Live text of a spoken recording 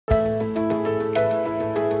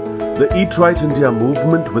The Eat Right India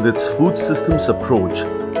movement with its food systems approach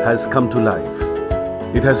has come to life.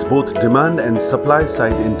 It has both demand and supply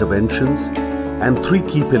side interventions and three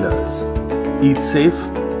key pillars: eat safe,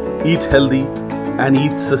 eat healthy, and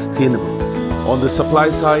eat sustainable. On the supply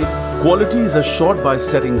side, quality is assured by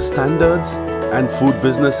setting standards and food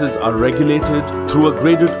businesses are regulated through a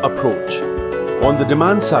graded approach. On the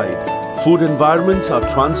demand side, food environments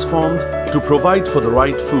are transformed to provide for the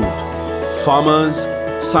right food. Farmers,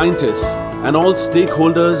 scientists, and all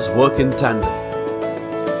stakeholders work in tandem.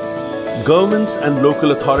 Governments and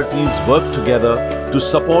local authorities work together to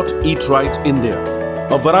support Eat Right India.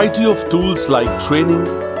 A variety of tools like training,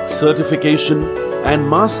 certification, and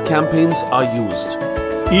mass campaigns are used.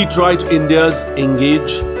 Eat Right India's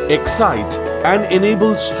engage, excite, and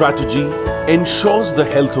enable strategy ensures the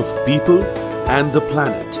health of people and the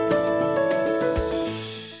planet.